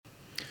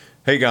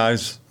Hey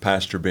guys,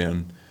 Pastor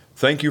Ben.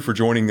 Thank you for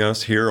joining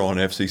us here on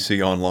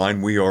FCC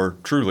Online. We are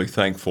truly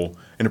thankful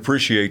and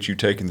appreciate you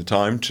taking the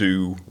time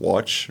to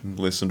watch and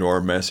listen to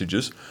our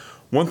messages.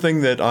 One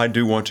thing that I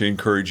do want to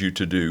encourage you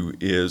to do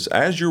is,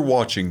 as you're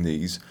watching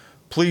these,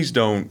 please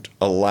don't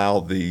allow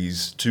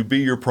these to be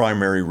your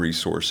primary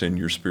resource in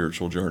your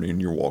spiritual journey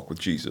and your walk with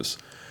Jesus.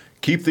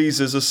 Keep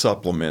these as a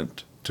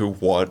supplement to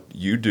what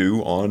you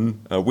do on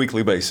a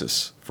weekly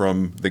basis,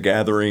 from the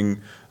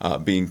gathering,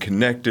 being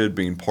connected,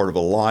 being part of a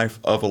life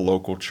of a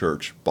local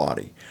church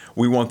body.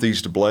 We want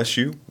these to bless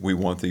you. We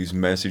want these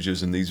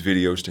messages and these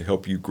videos to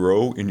help you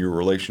grow in your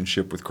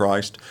relationship with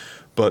Christ,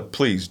 but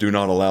please do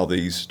not allow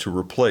these to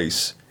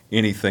replace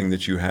anything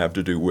that you have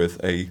to do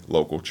with a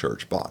local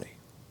church body.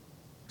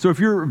 So if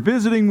you're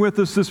visiting with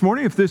us this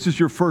morning, if this is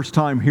your first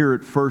time here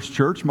at First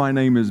Church, my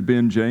name is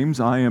Ben James.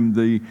 I am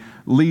the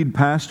lead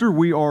pastor.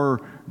 We are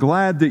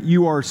glad that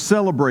you are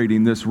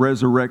celebrating this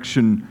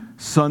Resurrection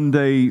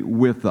Sunday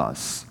with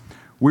us.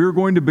 We're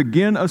going to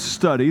begin a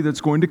study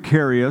that's going to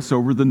carry us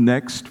over the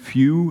next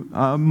few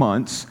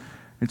months.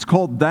 It's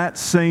called That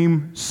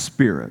Same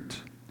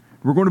Spirit.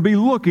 We're going to be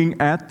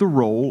looking at the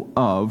role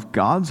of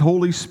God's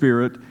Holy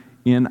Spirit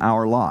in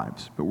our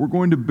lives. But we're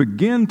going to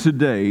begin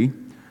today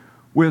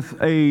with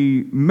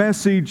a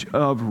message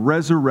of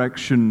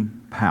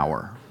resurrection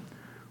power.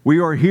 We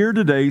are here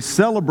today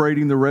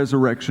celebrating the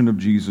resurrection of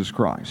Jesus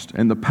Christ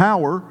and the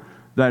power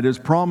that is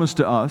promised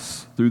to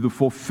us through the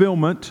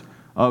fulfillment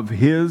of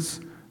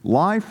His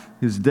life,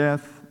 His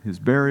death, His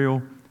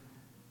burial,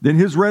 then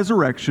His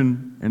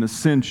resurrection and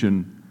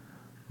ascension.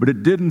 But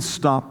it didn't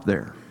stop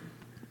there.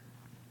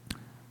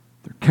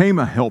 There came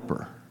a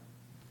helper,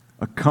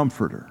 a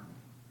comforter,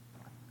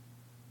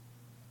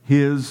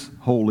 His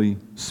Holy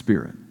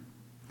Spirit.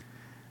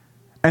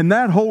 And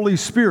that Holy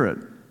Spirit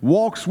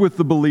walks with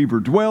the believer,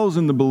 dwells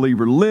in the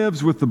believer,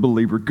 lives with the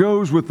believer,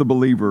 goes with the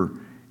believer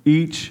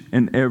each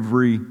and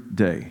every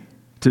day.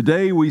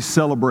 Today we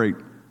celebrate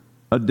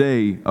a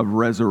day of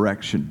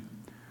resurrection.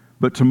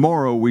 But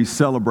tomorrow we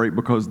celebrate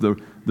because the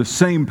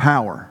same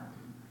power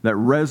that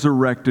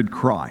resurrected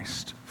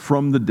Christ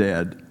from the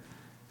dead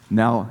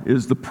now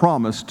is the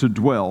promise to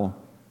dwell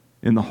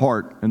in the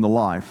heart and the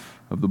life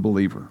of the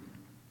believer.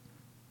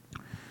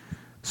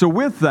 So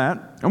with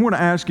that, I'm going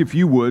to ask if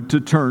you would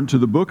to turn to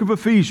the book of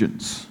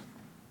Ephesians.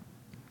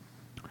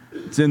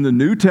 It's in the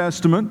New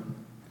Testament.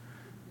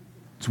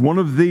 It's one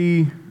of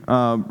the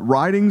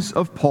writings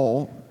of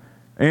Paul.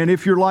 And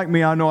if you're like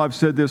me, I know I've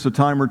said this a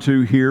time or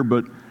two here,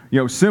 but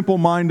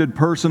simple-minded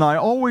person, I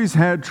always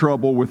had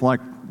trouble with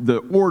like the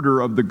order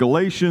of the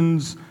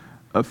Galatians,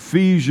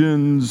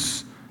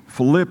 Ephesians,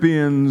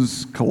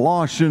 Philippians,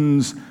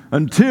 Colossians,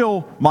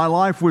 until my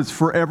life was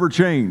forever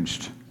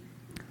changed.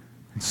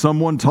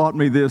 Someone taught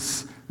me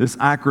this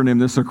acronym,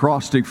 this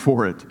acrostic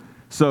for it.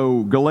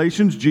 So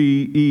Galatians,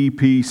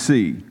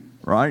 GEPC,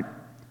 right?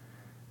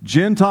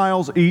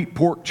 Gentiles eat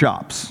pork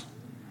chops.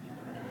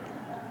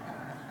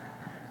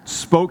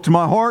 Spoke to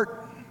my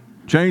heart,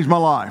 changed my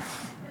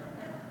life.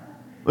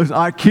 Listen,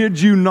 I kid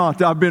you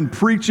not. I've been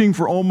preaching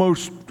for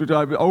almost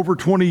over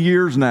 20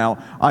 years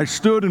now. I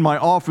stood in my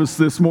office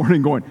this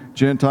morning going,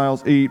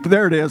 Gentiles eat.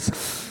 There it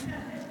is.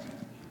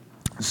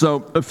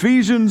 So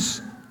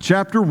Ephesians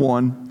chapter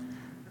 1.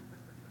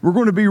 We're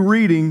going to be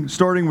reading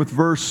starting with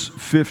verse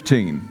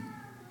 15.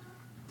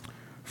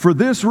 For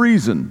this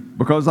reason,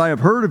 because I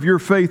have heard of your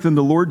faith in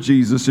the Lord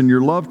Jesus and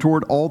your love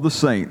toward all the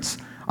saints,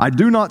 I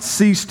do not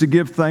cease to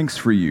give thanks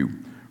for you,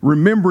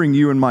 remembering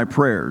you in my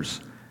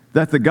prayers,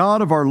 that the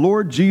God of our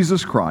Lord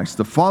Jesus Christ,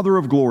 the Father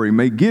of glory,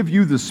 may give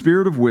you the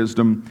spirit of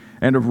wisdom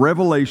and of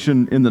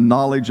revelation in the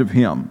knowledge of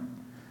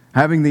Him,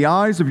 having the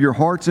eyes of your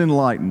hearts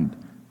enlightened,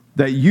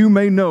 that you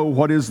may know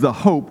what is the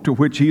hope to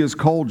which He has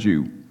called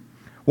you,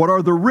 what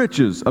are the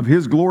riches of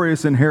His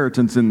glorious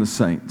inheritance in the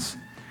saints?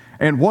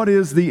 And what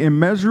is the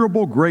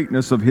immeasurable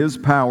greatness of His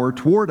power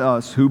toward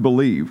us who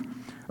believe,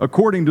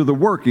 according to the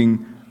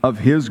working of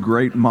His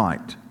great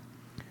might?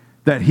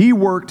 That He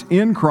worked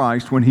in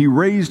Christ when He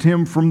raised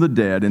Him from the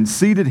dead and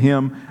seated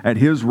Him at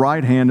His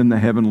right hand in the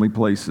heavenly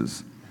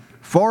places,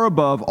 far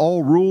above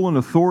all rule and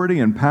authority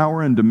and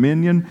power and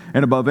dominion,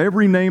 and above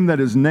every name that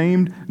is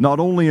named, not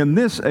only in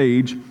this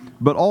age,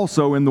 but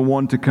also in the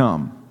one to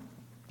come.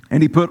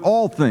 And He put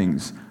all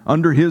things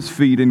under His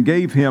feet and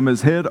gave Him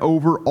as head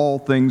over all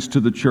things to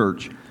the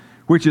church,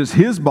 which is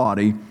His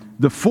body,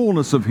 the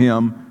fullness of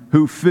Him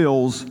who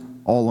fills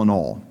all in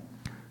all.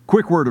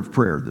 Quick word of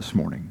prayer this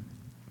morning.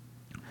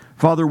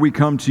 Father, we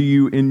come to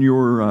you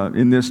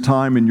in this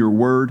time in your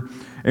word,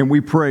 and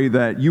we pray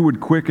that you would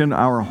quicken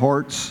our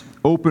hearts,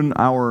 open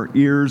our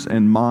ears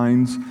and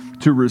minds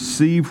to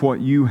receive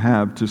what you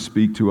have to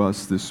speak to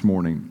us this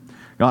morning.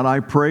 God, I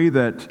pray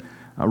that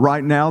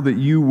right now that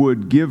you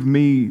would give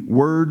me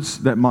words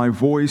that my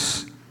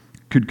voice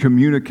could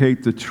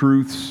communicate the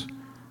truths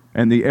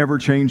and the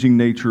ever-changing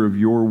nature of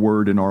your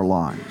word in our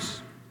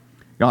lives.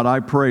 God, I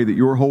pray that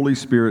your Holy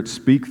Spirit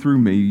speak through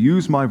me,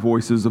 use my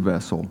voice as a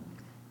vessel.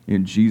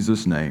 In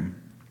Jesus' name,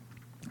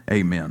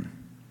 amen.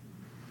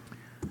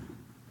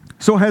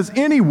 So has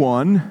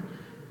anyone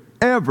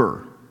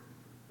ever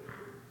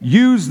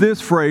used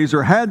this phrase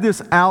or had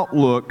this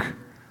outlook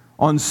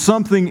on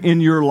something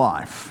in your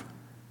life,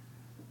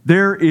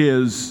 there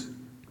is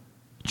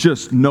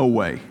just no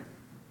way.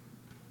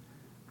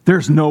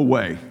 There's no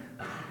way.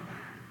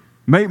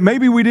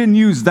 Maybe we didn't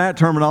use that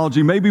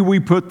terminology. Maybe we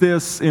put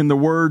this in the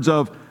words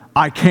of,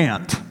 I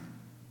can't.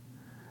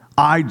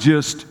 I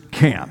just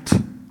can't.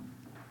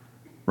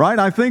 Right?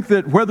 I think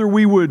that whether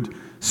we would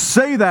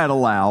say that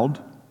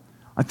aloud,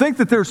 I think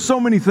that there's so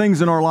many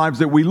things in our lives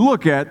that we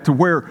look at to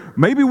where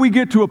maybe we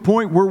get to a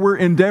point where we're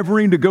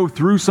endeavoring to go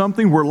through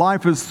something, where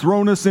life has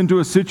thrown us into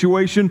a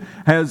situation,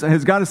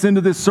 has got us into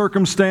this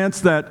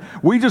circumstance that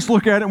we just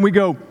look at it and we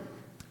go,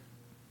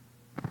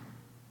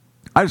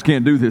 I just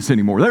can't do this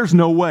anymore. There's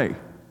no way.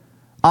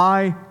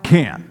 I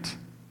can't.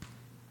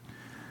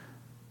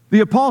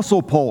 The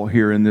Apostle Paul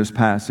here in this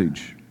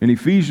passage, in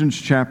Ephesians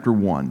chapter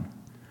 1,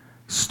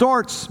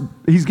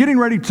 he's getting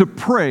ready to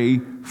pray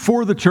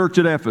for the church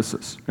at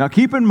Ephesus. Now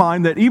keep in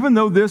mind that even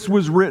though this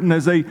was written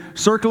as a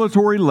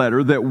circulatory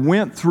letter that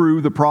went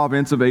through the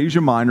province of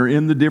Asia Minor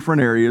in the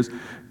different areas,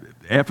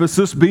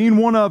 Ephesus being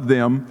one of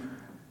them,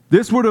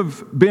 this would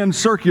have been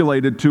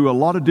circulated to a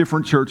lot of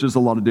different churches, a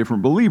lot of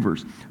different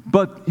believers.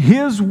 But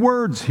his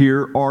words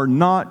here are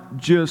not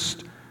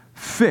just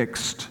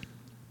fixed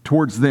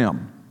towards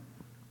them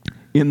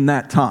in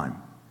that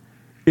time.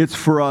 It's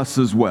for us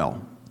as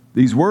well.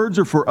 These words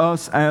are for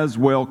us as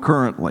well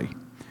currently.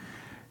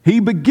 He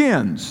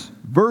begins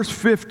verse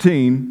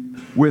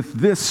 15 with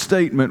this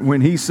statement when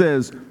he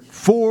says,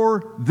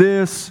 for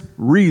this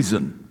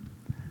reason.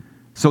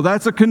 So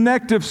that's a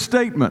connective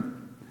statement.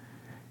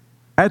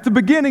 At the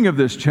beginning of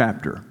this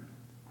chapter,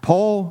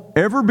 Paul,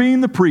 ever being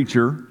the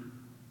preacher,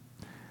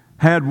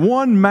 had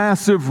one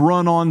massive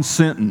run-on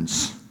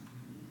sentence.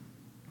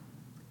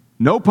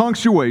 No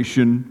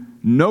punctuation,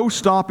 no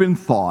stop in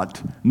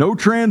thought, no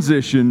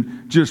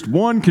transition, just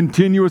one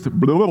continuous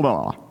blah, blah,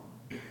 blah.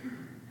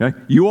 Okay?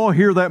 You all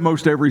hear that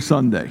most every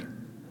Sunday.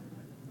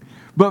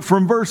 But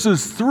from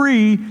verses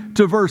 3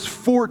 to verse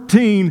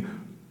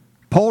 14,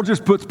 Paul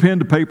just puts pen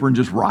to paper and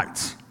just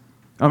writes.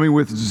 I mean,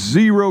 with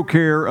zero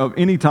care of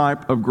any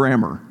type of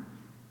grammar.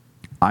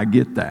 I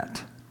get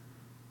that.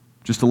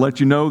 Just to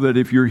let you know that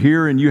if you're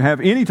here and you have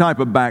any type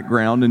of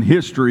background in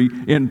history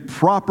in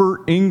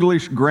proper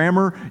English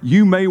grammar,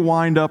 you may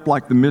wind up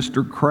like the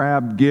Mr.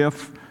 Crab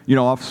gif,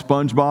 off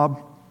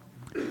SpongeBob.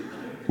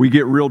 We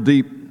get real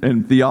deep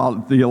and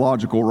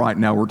theological right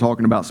now. We're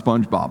talking about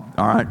SpongeBob,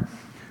 all right?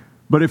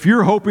 But if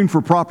you're hoping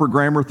for proper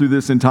grammar through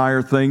this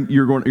entire thing,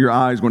 your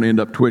eye's going to end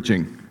up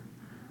twitching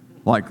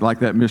like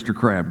that Mr.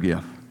 Crab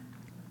gif.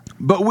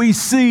 But we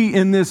see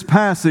in this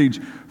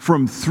passage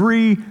from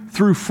 3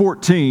 through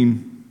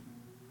 14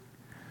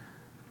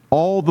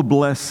 all the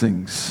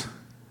blessings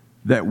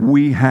that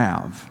we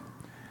have.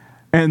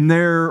 And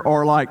there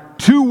are like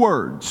 2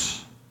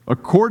 words,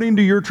 according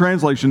to your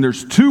translation,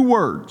 there's 2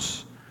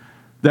 words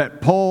that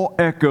Paul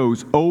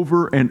echoes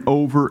over and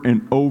over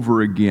and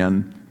over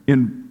again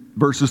in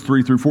verses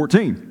 3 through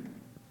 14.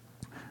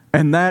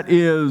 And that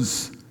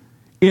is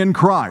in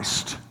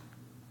Christ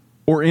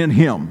or in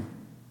Him.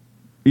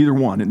 Either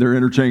one, and they're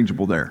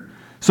interchangeable there.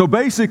 So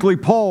basically,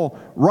 Paul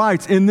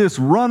writes in this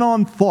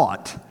run-on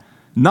thought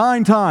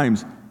 9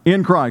 times,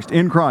 in Christ,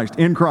 in Christ,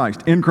 in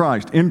Christ, in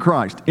Christ, in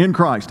Christ, in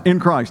Christ, in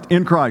Christ,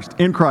 in Christ,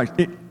 in Christ.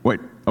 Wait,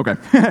 okay.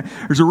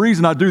 There's a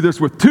reason I do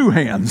this with 2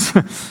 hands.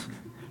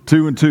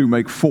 2 and 2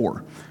 make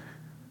 4.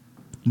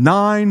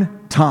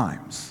 9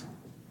 times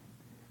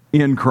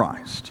in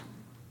Christ.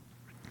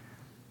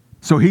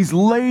 So he's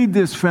laid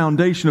this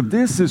foundation of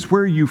this is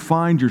where you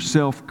find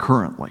yourself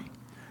currently.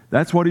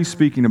 That's what he's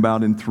speaking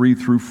about in 3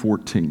 through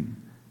 14.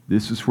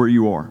 This is where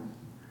you are.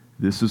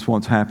 This is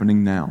what's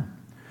happening now.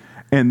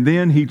 And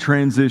then he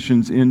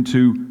transitions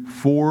into,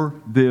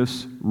 for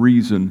this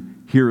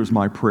reason, here is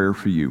my prayer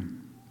for you.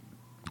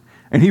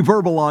 And he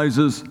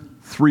verbalizes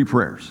 3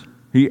 prayers.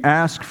 He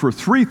asks for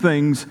 3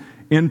 things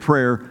in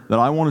prayer that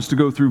I want us to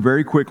go through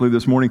very quickly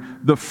this morning.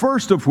 The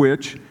first of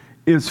which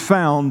is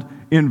found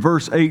in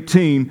verse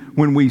 18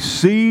 when we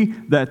see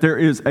that there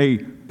is a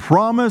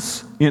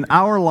promise in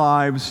our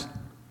lives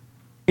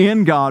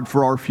in God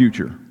for our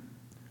future.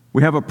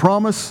 We have a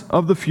promise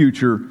of the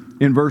future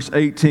in verse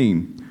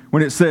 18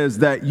 when it says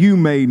that you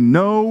may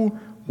know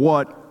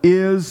what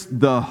is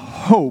the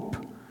hope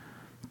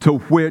to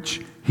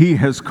which He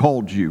has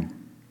called you.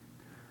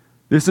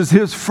 This is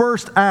his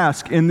first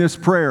ask in this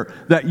prayer,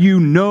 that you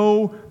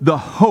know the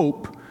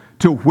hope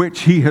to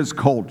which He has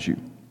called you.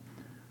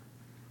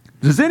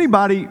 Does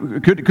anybody,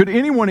 could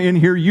anyone in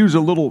here use a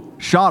little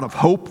shot of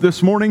hope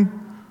this morning?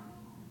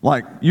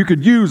 Like you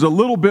could use a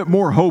little bit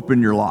more hope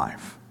in your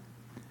life.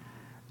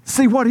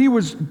 See, what he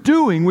was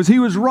doing was he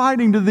was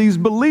writing to these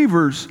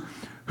believers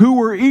who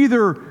were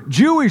either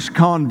Jewish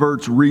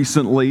converts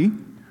recently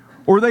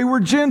or they were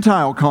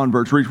Gentile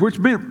converts, which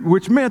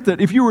meant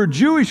that if you were a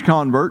Jewish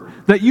convert,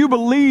 that you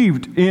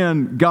believed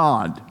in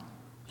God,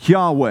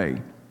 Yahweh.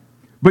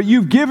 But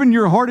you've given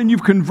your heart and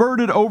you've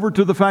converted over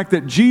to the fact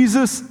that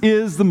Jesus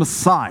is the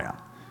Messiah.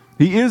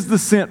 He is the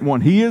sent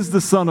one. He is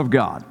the Son of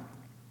God.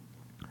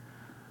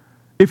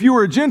 If you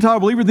were a Gentile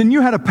believer, then you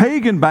had a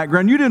pagan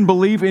background. You didn't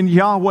believe in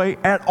Yahweh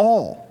at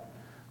all.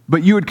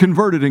 But you had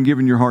converted and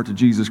given your heart to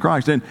Jesus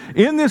Christ. And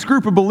in this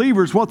group of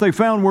believers, what they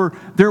found were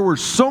there were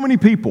so many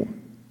people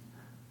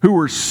who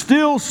were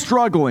still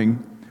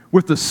struggling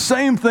with the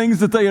same things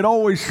that they had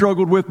always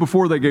struggled with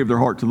before they gave their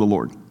heart to the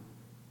Lord.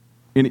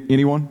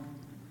 Anyone?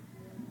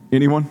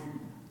 Anyone?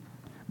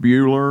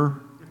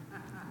 Bueller?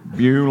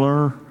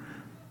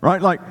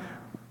 Right? Like,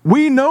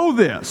 we know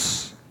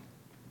this.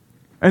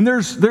 And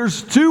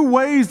there's two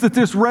ways that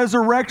this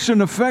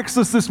resurrection affects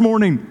us this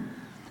morning.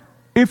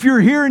 If you're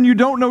here and you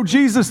don't know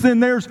Jesus, then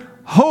there's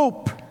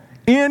hope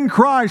in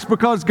Christ,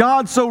 because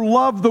God so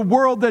loved the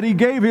world that He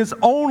gave His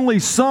only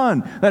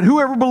Son, that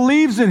whoever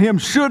believes in Him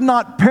should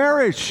not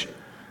perish,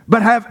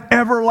 but have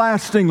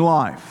everlasting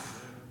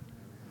life.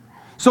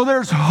 So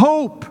there's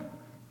hope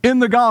in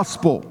the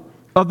gospel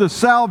of the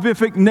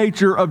salvific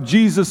nature of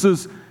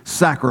Jesus'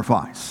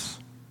 sacrifice.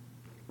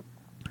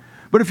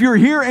 But if you're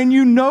here and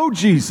you know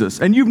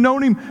Jesus and you've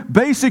known Him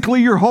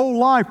basically your whole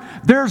life,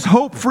 there's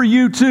hope for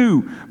you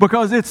too,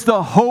 because it's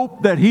the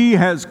hope that He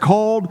has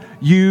called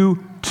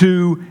you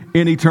to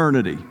in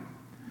eternity.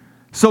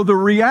 So the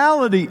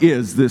reality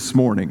is this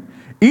morning,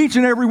 each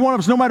and every one of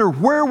us, no matter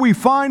where we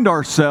find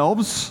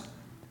ourselves,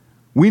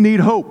 we need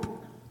hope.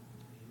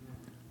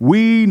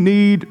 We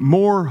need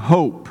more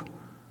hope.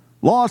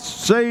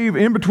 Lost, saved,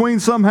 in between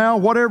somehow,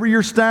 whatever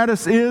your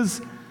status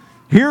is,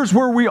 here's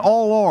where we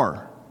all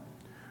are.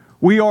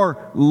 We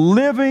are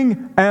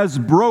living as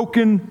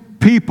broken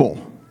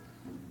people.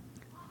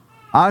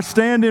 I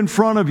stand in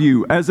front of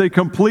you as a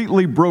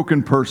completely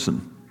broken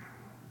person.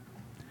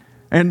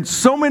 And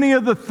so many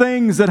of the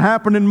things that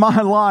happen in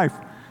my life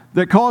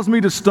that cause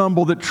me to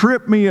stumble, that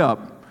trip me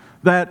up,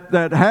 that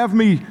have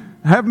me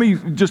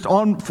just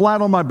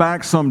flat on my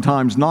back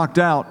sometimes, knocked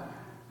out,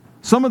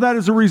 some of that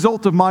is a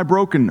result of my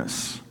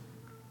brokenness.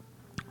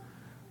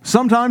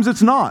 Sometimes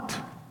it's not.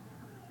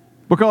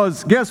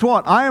 Because guess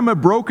what? I am a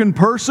broken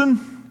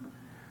person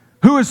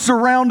who is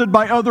surrounded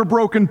by other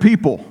broken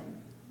people.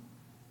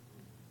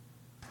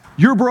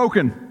 You're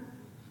broken.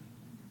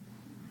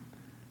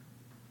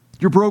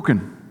 You're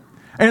broken.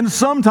 And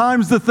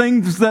sometimes the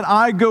things that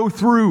I go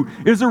through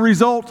is a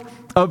result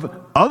of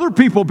other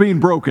people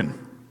being broken.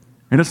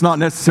 And it's not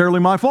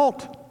necessarily my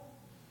fault.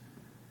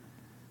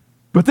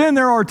 But then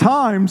there are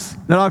times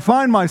that I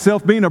find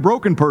myself being a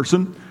broken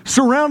person,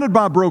 surrounded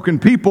by broken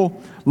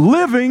people,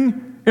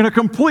 living in a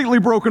completely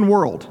broken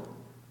world.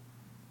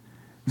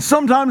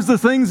 Sometimes the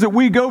things that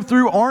we go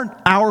through aren't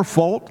our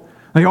fault.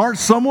 They aren't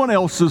someone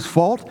else's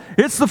fault.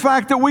 It's the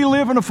fact that we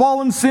live in a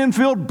fallen,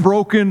 sin-filled,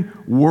 broken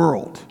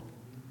world.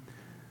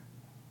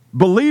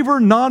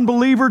 Believer,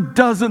 non-believer,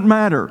 doesn't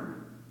matter.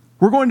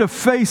 We're going to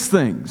face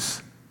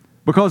things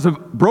because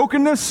of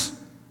brokenness,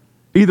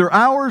 either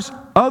ours,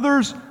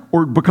 others,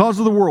 or because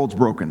of the world's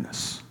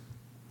brokenness.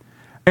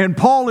 And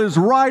Paul is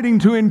writing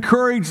to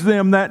encourage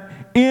them that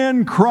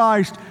in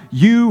Christ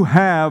you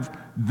have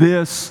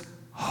this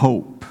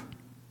hope.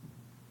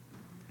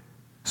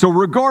 So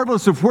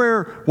regardless of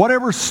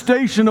whatever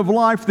station of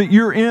life that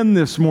you're in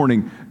this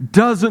morning,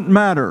 doesn't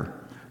matter.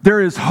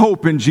 There is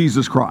hope in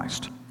Jesus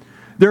Christ.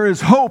 There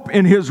is hope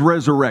in His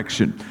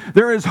resurrection.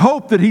 There is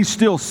hope that He's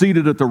still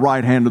seated at the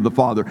right hand of the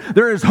Father.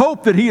 There is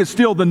hope that He is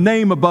still the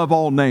name above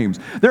all names.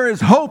 There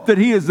is hope that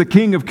He is the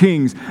King of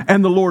kings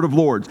and the Lord of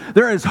lords.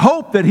 There is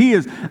hope that He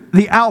is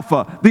the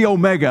Alpha, the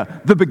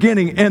Omega, the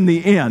beginning and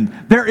the end.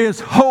 There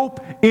is hope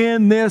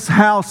in this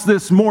house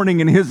this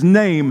morning, and His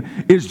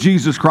name is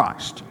Jesus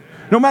Christ.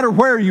 No matter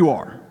where you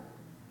are,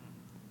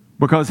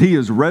 because He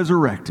is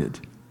resurrected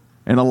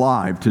and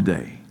alive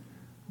today,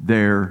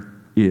 there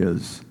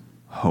is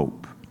hope.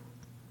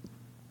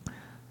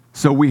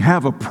 So we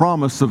have a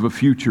promise of a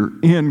future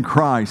in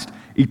Christ.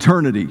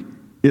 Eternity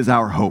is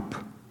our hope.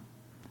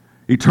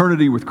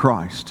 Eternity with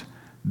Christ.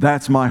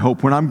 That's my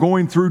hope. When I'm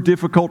going through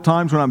difficult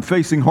times, when I'm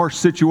facing harsh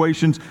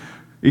situations,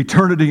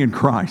 eternity in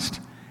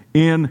Christ.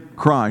 In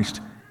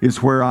Christ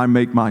is where I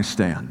make my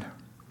stand.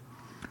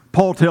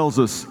 Paul tells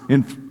us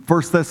in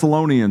 1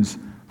 Thessalonians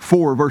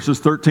 4, verses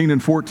 13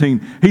 and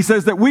 14, he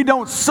says that we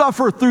don't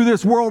suffer through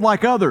this world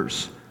like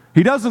others.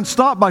 He doesn't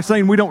stop by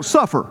saying we don't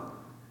suffer.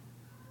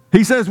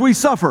 He says we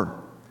suffer,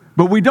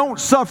 but we don't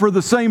suffer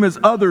the same as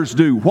others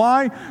do.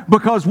 Why?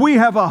 Because we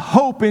have a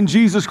hope in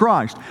Jesus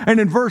Christ. And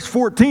in verse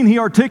 14, he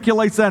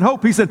articulates that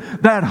hope. He said,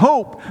 that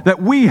hope that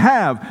we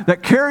have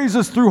that carries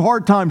us through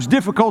hard times,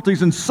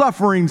 difficulties, and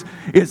sufferings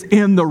is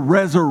in the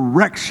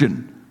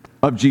resurrection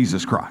of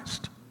Jesus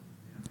Christ.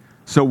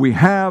 So we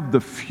have the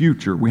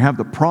future. We have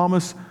the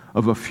promise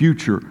of a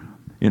future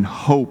in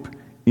hope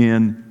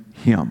in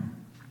Him.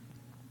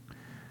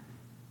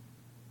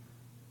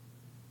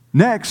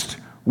 Next,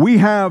 we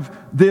have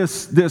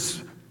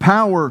this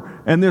power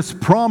and this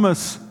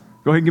promise,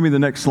 go ahead and give me the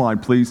next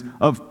slide, please,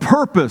 of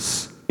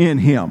purpose in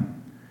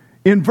Him.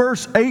 In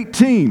verse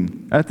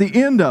 18, at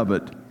the end of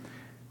it,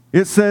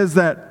 it says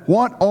that,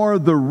 what are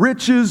the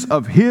riches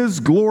of His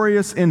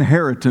glorious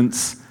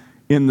inheritance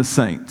in the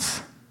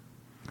saints?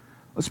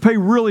 Let's pay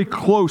really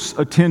close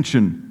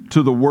attention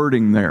to the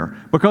wording there,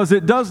 because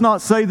it does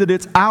not say that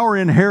it's our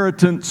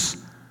inheritance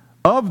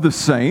of the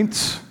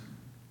saints.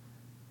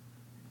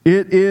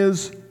 It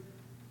is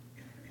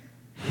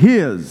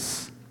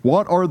His.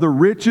 What are the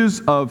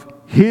riches of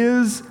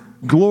His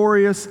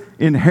glorious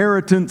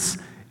inheritance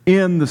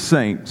in the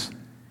saints?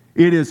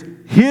 It is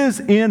His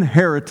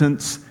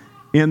inheritance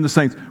in the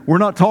saints. We're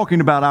not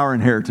talking about our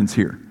inheritance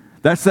here.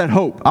 That's that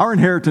hope. Our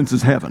inheritance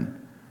is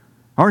heaven.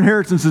 Our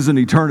inheritance is in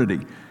eternity.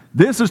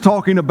 This is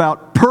talking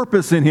about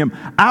purpose in Him.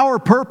 Our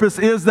purpose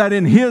is that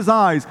in His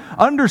eyes,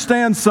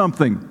 understand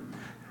something.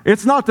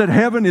 It's not that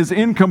heaven is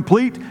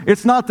incomplete.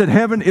 It's not that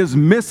heaven is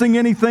missing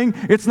anything.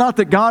 It's not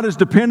that God is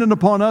dependent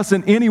upon us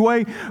in any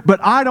way. But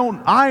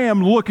I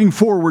am looking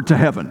forward to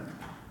heaven.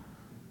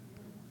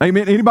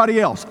 Amen. Anybody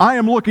else? I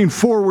am looking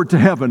forward to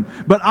heaven.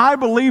 But I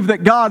believe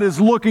that God is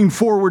looking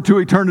forward to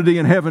eternity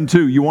in heaven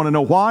too. You want to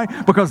know why?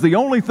 Because the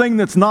only thing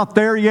that's not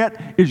there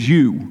yet is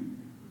you.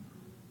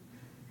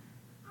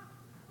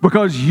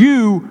 Because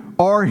you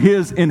are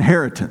His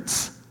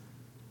inheritance.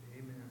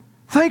 Amen.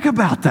 Think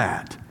about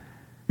that.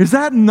 Is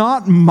that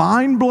not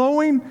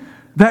mind-blowing?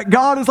 That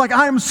God is like,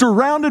 I am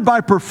surrounded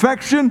by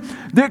perfection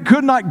that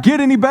could not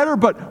get any better,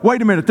 but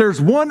wait a minute, there's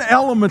one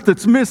element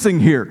that's missing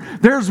here.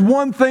 There's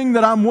one thing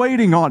that I'm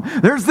waiting on.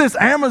 There's this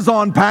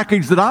Amazon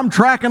package that I'm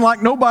tracking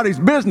like nobody's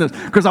business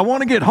because I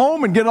want to get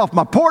home and get off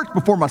my porch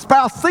before my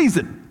spouse sees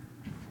it.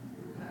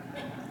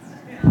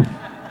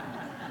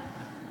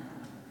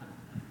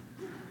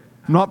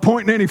 I'm not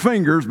pointing any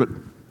fingers, but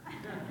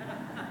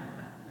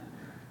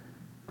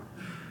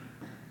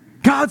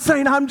God's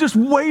saying, I'm just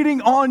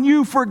waiting on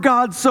you, for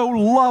God so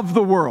loved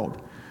the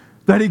world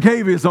that He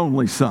gave His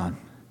only Son.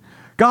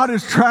 God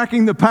is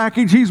tracking the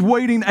package. He's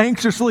waiting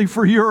anxiously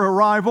for your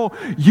arrival.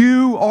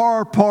 You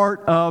are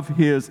part of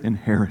His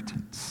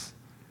inheritance.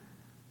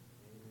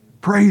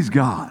 Praise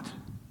God.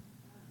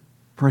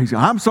 Praise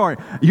God. I'm sorry.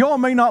 Y'all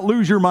may not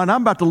lose your mind.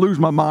 I'm about to lose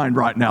my mind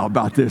right now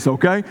about this,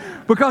 okay?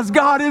 Because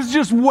God is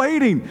just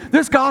waiting.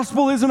 This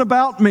gospel isn't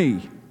about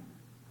me.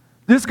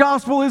 This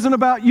gospel isn't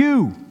about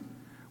you.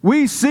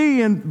 We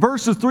see in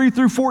verses 3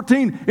 through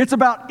 14, it's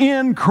about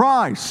in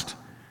Christ.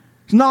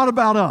 It's not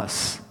about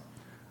us.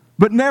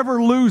 But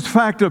never lose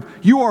fact of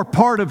you are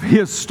part of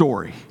His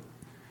story.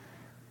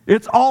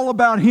 It's all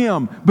about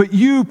Him, but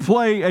you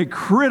play a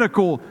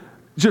critical,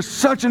 just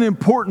such an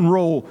important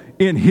role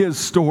in His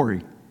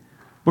story.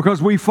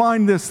 Because we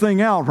find this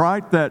thing out,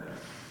 right? That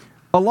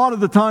a lot of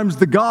the times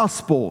the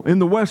gospel in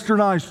the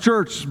westernized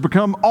church has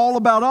become all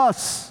about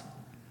us.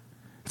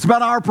 It's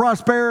about our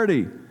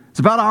prosperity. It's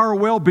about our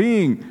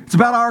well-being. It's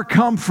about our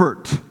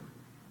comfort.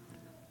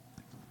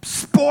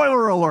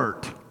 Spoiler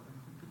alert.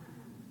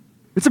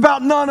 It's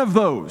about none of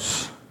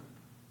those.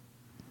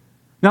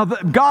 Now,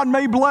 God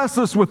may bless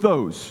us with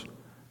those.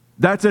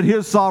 That's at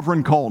His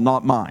sovereign call,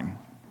 not mine.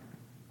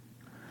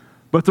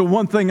 But the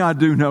one thing I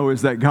do know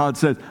is that God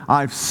says,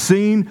 I've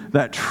seen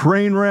that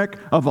train wreck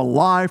of a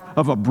life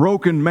of a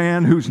broken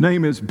man whose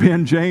name is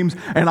Ben James,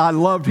 and I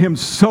loved him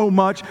so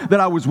much that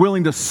I was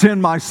willing to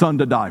send my son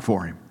to die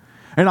for him.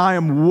 And I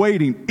am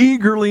waiting,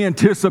 eagerly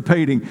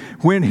anticipating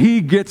when he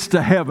gets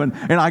to heaven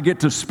and I get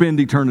to spend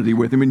eternity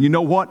with him. And you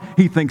know what?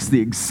 He thinks the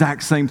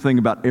exact same thing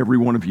about every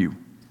one of you.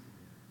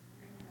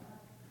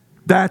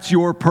 That's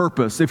your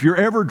purpose. If you're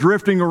ever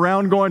drifting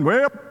around going,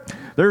 well,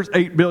 there's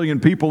 8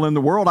 billion people in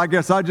the world. I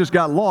guess I just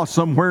got lost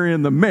somewhere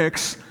in the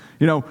mix.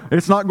 You know,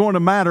 it's not going to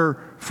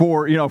matter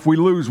for, if we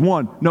lose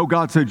one. No,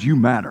 God said you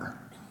matter.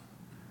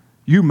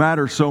 You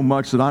matter so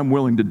much that I'm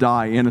willing to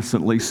die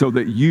innocently so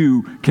that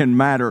you can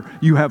matter.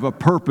 You have a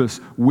purpose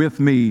with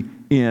me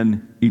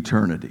in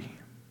eternity.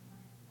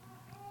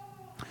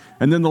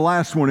 And then the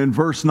last one in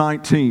verse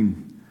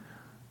 19,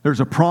 there's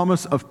a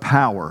promise of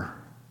power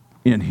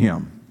in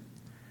Him.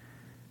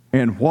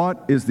 And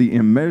what is the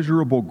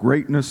immeasurable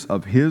greatness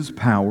of His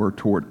power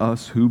toward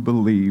us who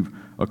believe,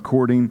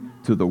 according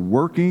to the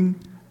working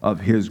of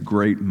His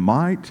great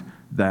might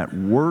that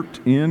worked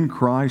in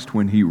Christ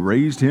when He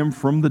raised Him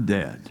from the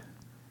dead?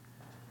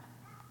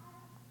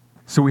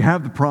 So we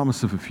have the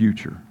promise of a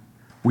future.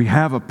 We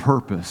have a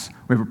purpose.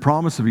 We have a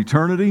promise of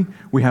eternity.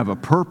 We have a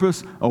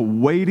purpose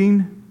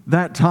awaiting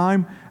that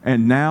time.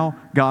 And now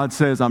God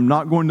says, I'm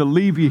not going to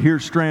leave you here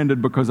stranded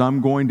because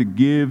I'm going to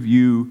give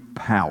you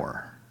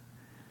power.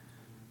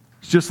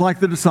 It's just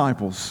like the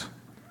disciples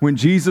when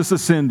Jesus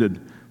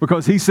ascended,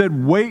 because He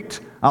said,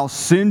 wait, I'll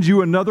send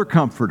you another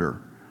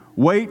comforter.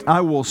 Wait, I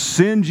will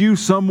send you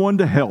someone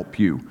to help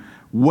you.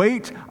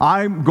 Wait,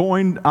 I'm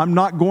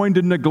not going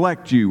to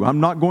neglect you. I'm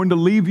not going to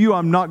leave you.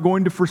 I'm not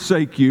going to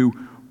forsake you.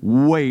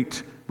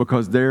 Wait,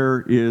 because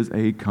there is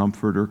a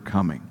comforter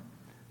coming.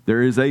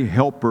 There is a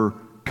helper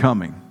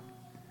coming.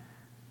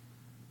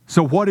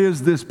 So what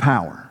is this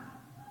power?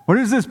 What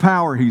is this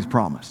power He's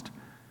promised?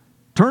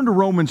 Turn to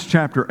Romans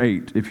chapter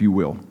 8, if you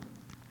will.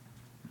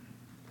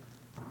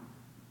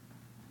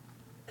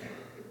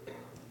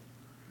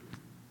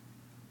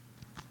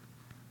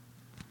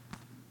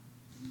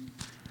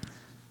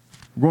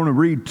 We're going to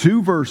read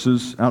 2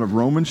 verses out of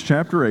Romans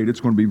chapter 8. It's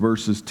going to be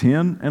verses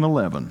 10 and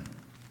 11.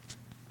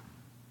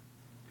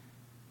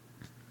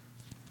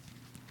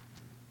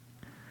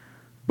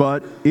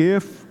 But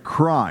if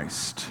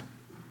Christ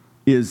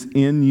is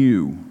in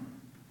you,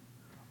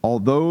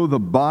 although the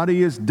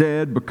body is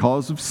dead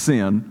because of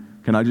sin,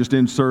 can I just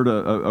insert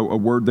a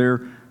word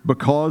there?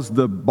 Because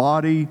the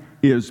body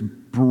is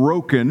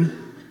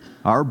broken,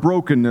 our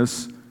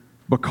brokenness,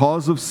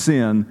 because of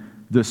sin,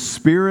 the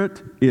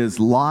Spirit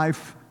is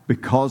life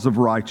because of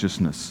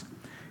righteousness.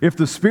 If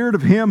the Spirit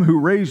of Him who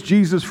raised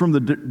Jesus from the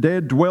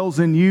dead dwells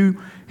in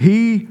you,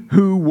 He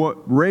who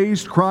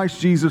raised Christ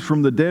Jesus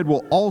from the dead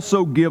will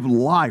also give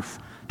life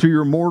to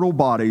your mortal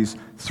bodies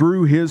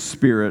through His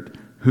Spirit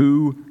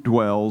who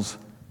dwells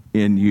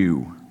in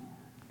you.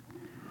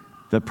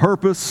 The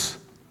purpose,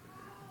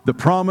 the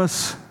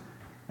promise,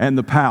 and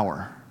the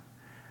power.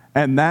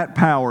 And that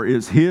power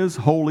is His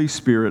Holy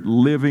Spirit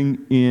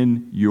living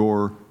in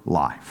your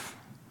life.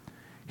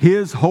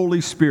 His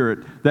Holy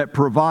Spirit that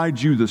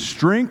provides you the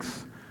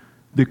strength,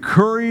 the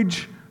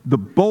courage, the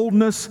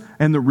boldness,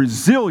 and the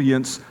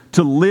resilience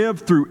to live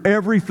through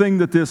everything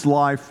that this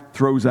life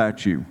throws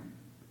at you.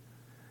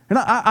 And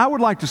I would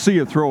like to see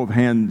a throw of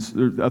hands.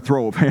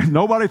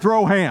 Nobody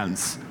throw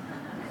hands.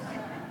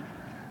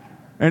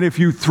 And if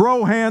you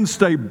throw hands,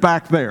 stay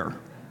back there.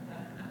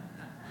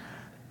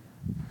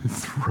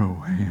 Throw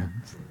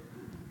hands.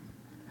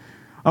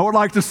 I would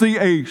like to see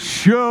a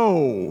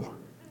show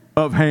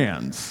of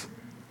hands.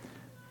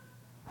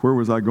 Where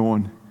was I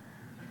going?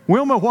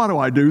 Wilma, why do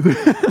I do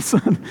this?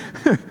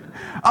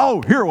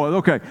 Oh, here it was.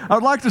 Okay.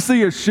 I'd like to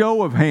see a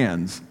show of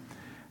hands.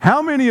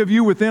 How many of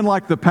you within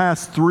like the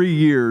past 3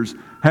 years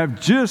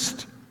have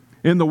just,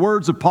 in the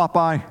words of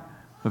Popeye,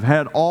 have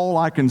had all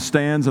I can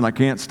stands and I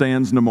can't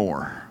stands no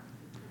more?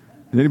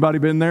 Has anybody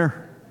been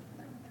there?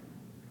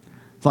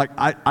 It's like,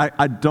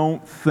 I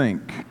don't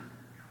think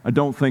I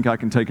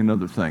can take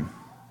another thing.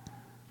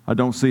 I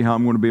don't see how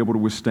I'm going to be able to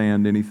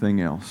withstand anything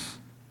else.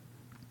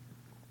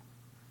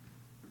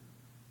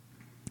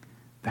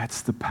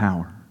 That's the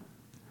power.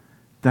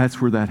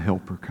 That's where that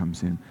helper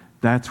comes in.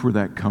 That's where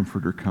that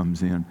comforter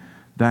comes in.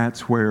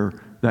 That's where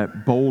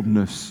that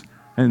boldness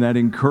and that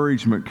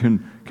encouragement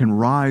can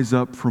rise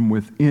up from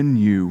within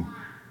you.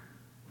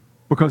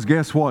 Because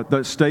guess what?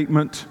 That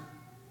statement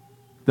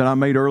that I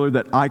made earlier,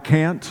 that I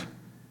can't,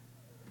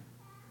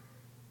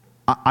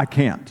 I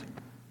can't.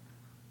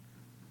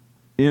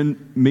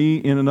 In me,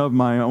 in and of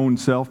my own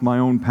self, my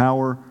own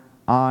power,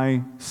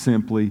 I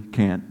simply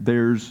can't.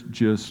 There's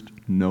just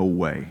no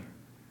way.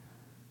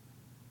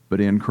 But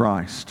in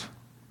Christ,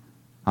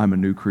 I'm a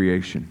new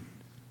creation.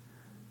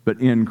 But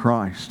in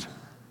Christ,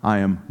 I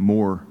am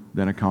more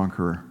than a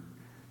conqueror.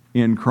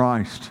 In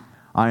Christ,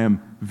 I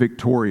am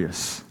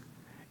victorious.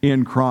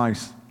 In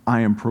Christ,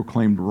 I am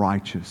proclaimed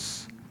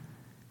righteous.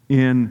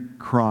 In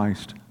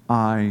Christ,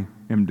 I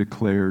am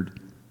declared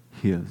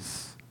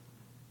His.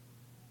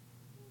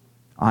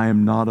 I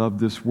am not of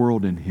this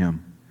world in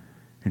Him.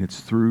 And it's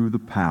through the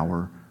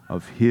power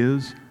of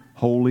His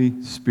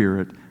Holy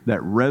Spirit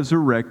that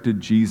resurrected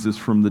Jesus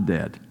from the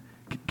dead.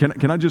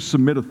 Can I just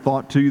submit a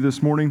thought to you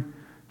this morning?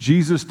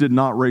 Jesus did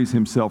not raise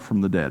Himself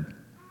from the dead.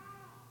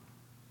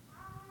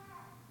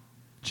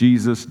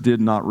 Jesus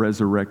did not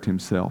resurrect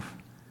Himself.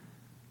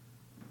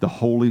 The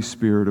Holy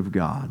Spirit of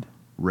God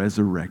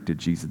resurrected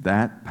Jesus.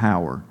 That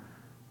power,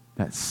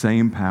 that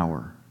same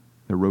power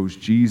that rose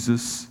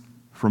Jesus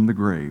from the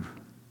grave,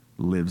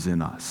 lives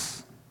in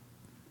us,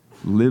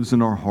 lives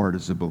in our heart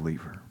as a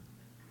believer.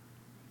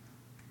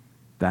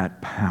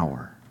 That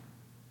power.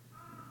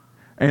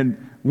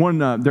 And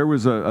there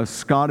was a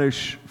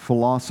Scottish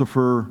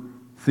philosopher,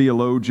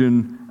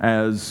 theologian,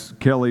 as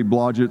Kelly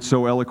Blodgett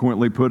so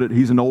eloquently put it.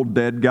 He's an old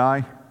dead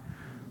guy.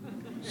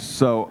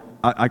 So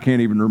I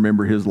can't even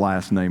remember his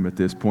last name at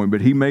this point, but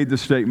he made the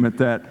statement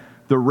that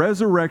the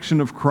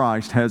resurrection of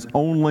Christ has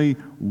only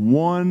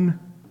one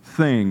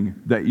thing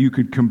that you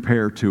could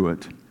compare to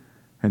it,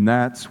 and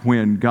that's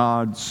when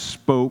God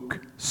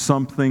spoke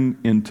something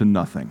into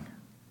nothing.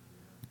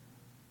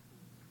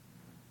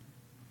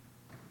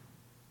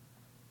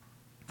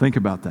 Think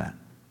about that.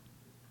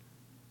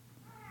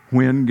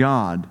 When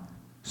God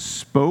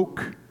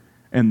spoke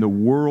and the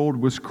world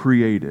was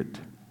created,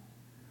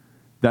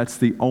 that's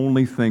the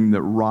only thing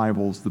that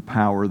rivals the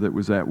power that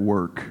was at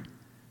work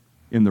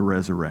in the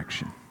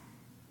resurrection.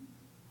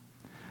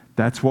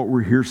 That's what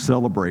we're here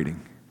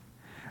celebrating.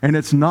 And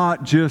it's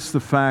not just the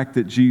fact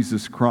that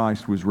Jesus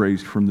Christ was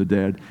raised from the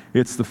dead.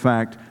 It's the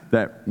fact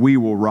that we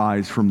will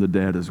rise from the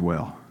dead as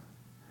well.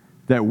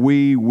 That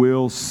we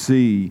will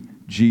see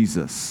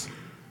Jesus.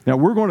 Now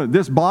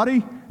this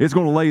body is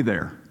going to lay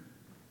there.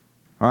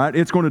 All right,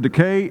 it's going to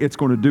decay. It's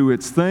going to do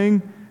its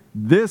thing.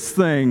 This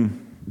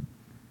thing,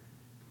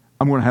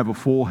 I'm going to have a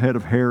full head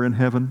of hair in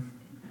heaven.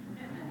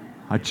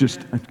 I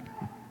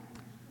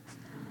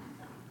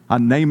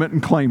name it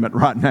and claim it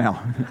right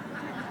now.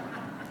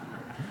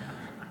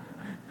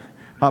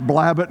 I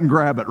blab it and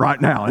grab it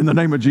right now in the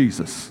name of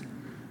Jesus.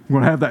 I'm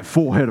going to have that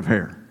full head of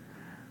hair.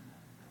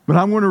 But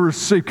I'm going to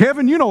receive,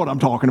 Kevin, you know what I'm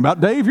talking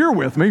about. Dave, you're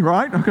with me,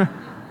 right? Okay.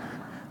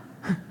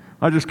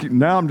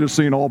 Now I'm just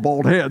seeing all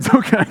bald heads.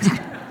 Okay.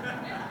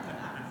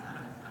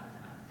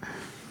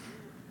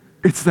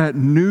 It's that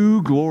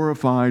new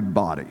glorified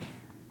body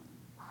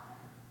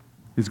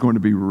is going to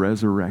be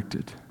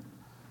resurrected.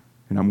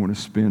 And I'm going to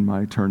spend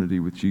my eternity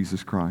with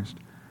Jesus Christ.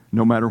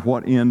 No matter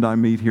what end I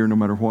meet here, no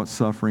matter what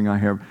suffering I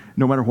have,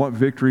 no matter what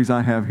victories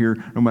I have here,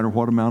 no matter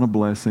what amount of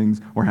blessings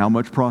or how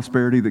much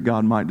prosperity that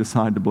God might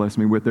decide to bless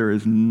me with, there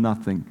is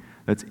nothing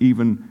that's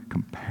even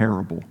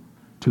comparable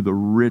to the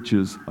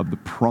riches of the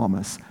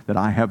promise that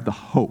I have the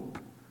hope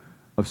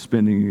of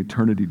spending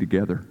eternity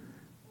together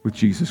with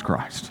Jesus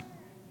Christ.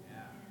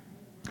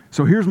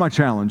 So here's my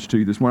challenge to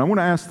you this morning. I want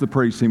to ask the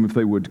praise team if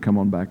they would come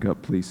on back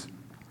up, please.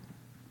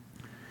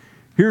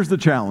 Here's the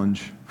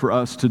challenge for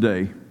us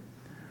today.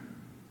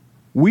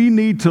 We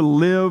need to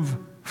live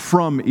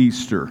from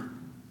Easter.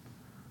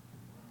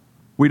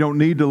 We don't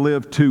need to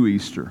live to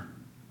Easter.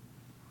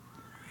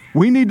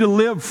 We need to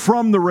live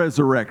from the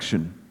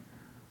resurrection.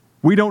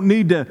 We don't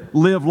need to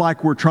live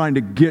like we're trying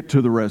to get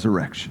to the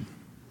resurrection.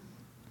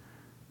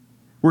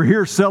 We're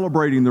here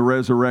celebrating the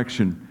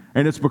resurrection,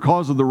 and it's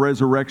because of the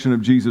resurrection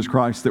of Jesus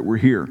Christ that we're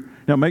here.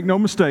 Now, make no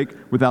mistake,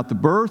 without the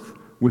birth,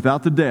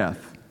 without the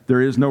death,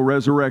 there is no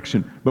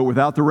resurrection. But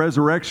without the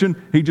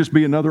resurrection, he'd just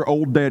be another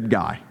old dead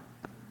guy.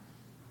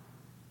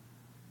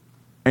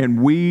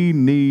 And we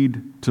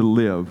need to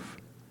live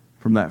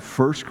from that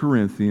 1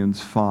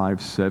 Corinthians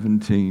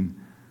 5:17,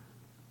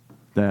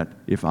 that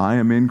if I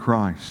am in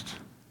Christ,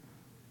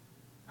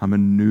 I'm a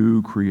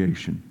new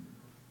creation.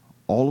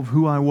 All of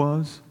who I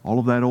was, all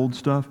of that old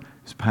stuff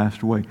is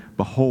passed away.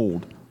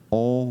 Behold,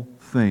 all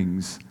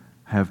things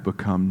have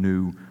become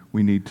new.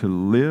 We need to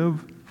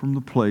live from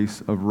the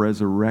place of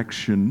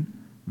resurrection,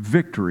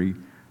 victory,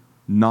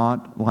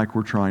 not like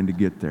we're trying to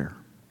get there.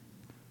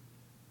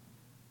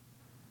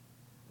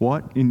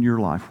 What in your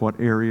life, what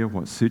area,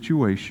 what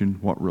situation,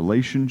 what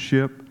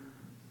relationship,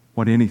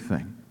 what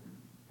anything,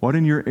 what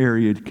in your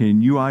area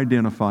can you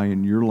identify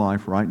in your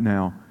life right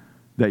now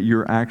that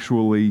you're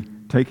actually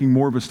taking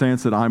more of a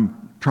stance that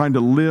I'm trying to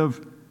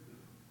live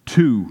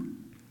to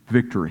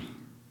victory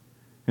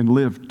and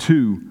live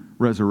to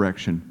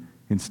resurrection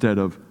instead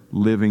of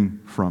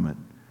living from it?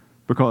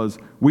 Because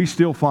we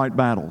still fight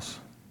battles.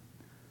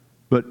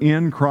 But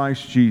in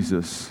Christ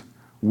Jesus,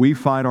 we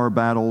fight our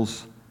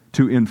battles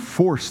to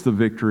enforce the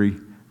victory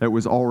that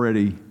was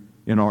already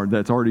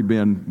that's already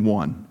been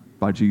won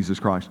by Jesus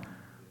Christ.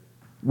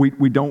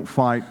 We don't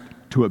fight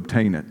to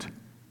obtain it.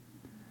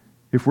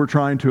 If we're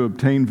trying to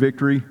obtain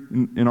victory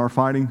in our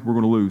fighting, we're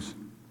going to lose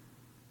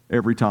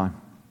every time.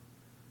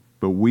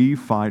 But we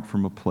fight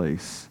from a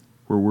place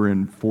where we're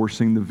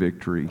enforcing the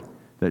victory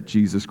that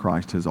Jesus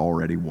Christ has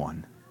already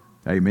won.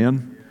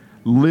 Amen?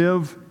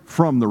 Live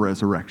from the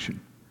resurrection.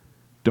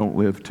 Don't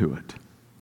live to it.